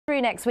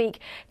Through next week,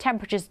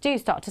 temperatures do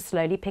start to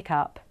slowly pick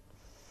up.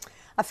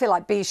 I feel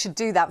like Bea should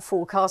do that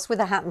forecast with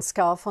a hat and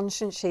scarf on,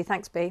 shouldn't she?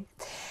 Thanks, Bea.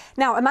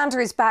 Now, Amanda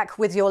is back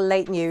with your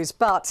late news,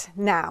 but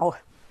now,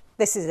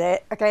 this is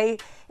it, OK?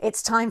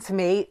 It's time for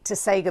me to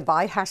say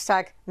goodbye.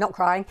 Hashtag not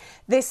crying.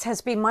 This has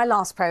been my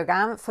last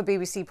programme for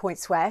BBC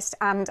Points West,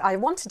 and I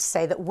wanted to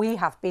say that we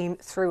have been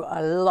through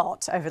a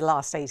lot over the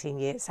last 18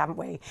 years, haven't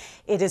we?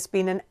 It has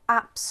been an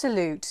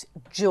absolute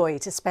joy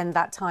to spend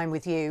that time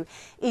with you,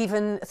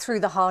 even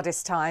through the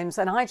hardest times.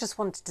 And I just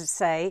wanted to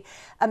say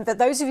that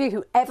those of you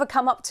who ever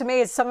come up to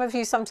me, as some of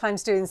you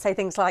sometimes do, and say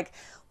things like,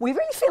 "We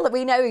really feel that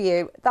we know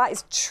you," that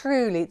is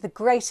truly the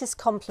greatest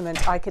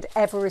compliment I could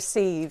ever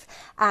receive.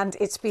 And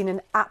it's been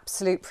an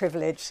absolute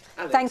privilege.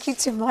 Alex. Thank you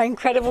to my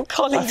incredible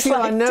colleagues. I feel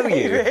like I know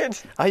David.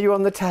 you. Are you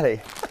on the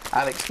telly?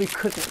 Alex, we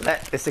couldn't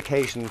let this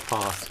occasion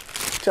pass.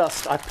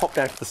 I popped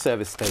down to the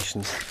service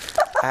station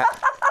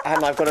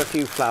and I've got a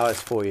few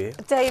flowers for you.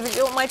 David,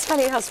 you're my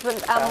telly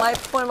husband and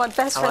one of my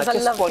best friends. I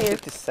love you. I just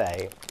wanted to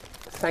say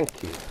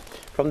thank you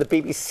from the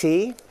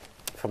BBC,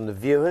 from the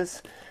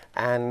viewers,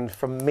 and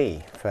from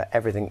me for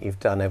everything you've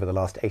done over the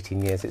last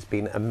 18 years. It's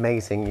been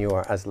amazing. You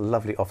are as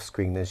lovely off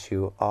screen as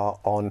you are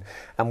on,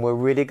 and we're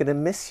really going to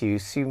miss you,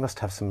 so you must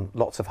have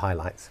lots of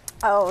highlights.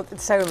 Oh,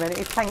 so many.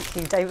 Thank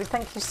you, David.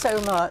 Thank you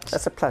so much.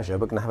 That's a pleasure.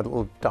 We're going to have a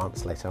little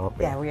dance later, aren't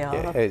we? Yeah, we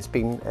are. It's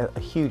been a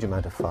huge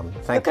amount of fun.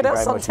 Thank Look you at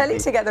us very on much telly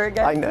indeed. together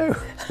again. I know.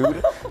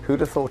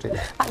 Who'd have thought it?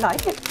 I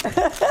like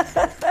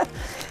it.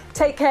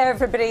 Take care,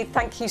 everybody.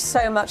 Thank you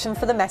so much, and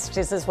for the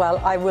messages as well.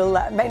 I will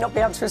may not be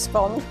able to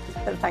respond,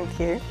 but thank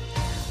you.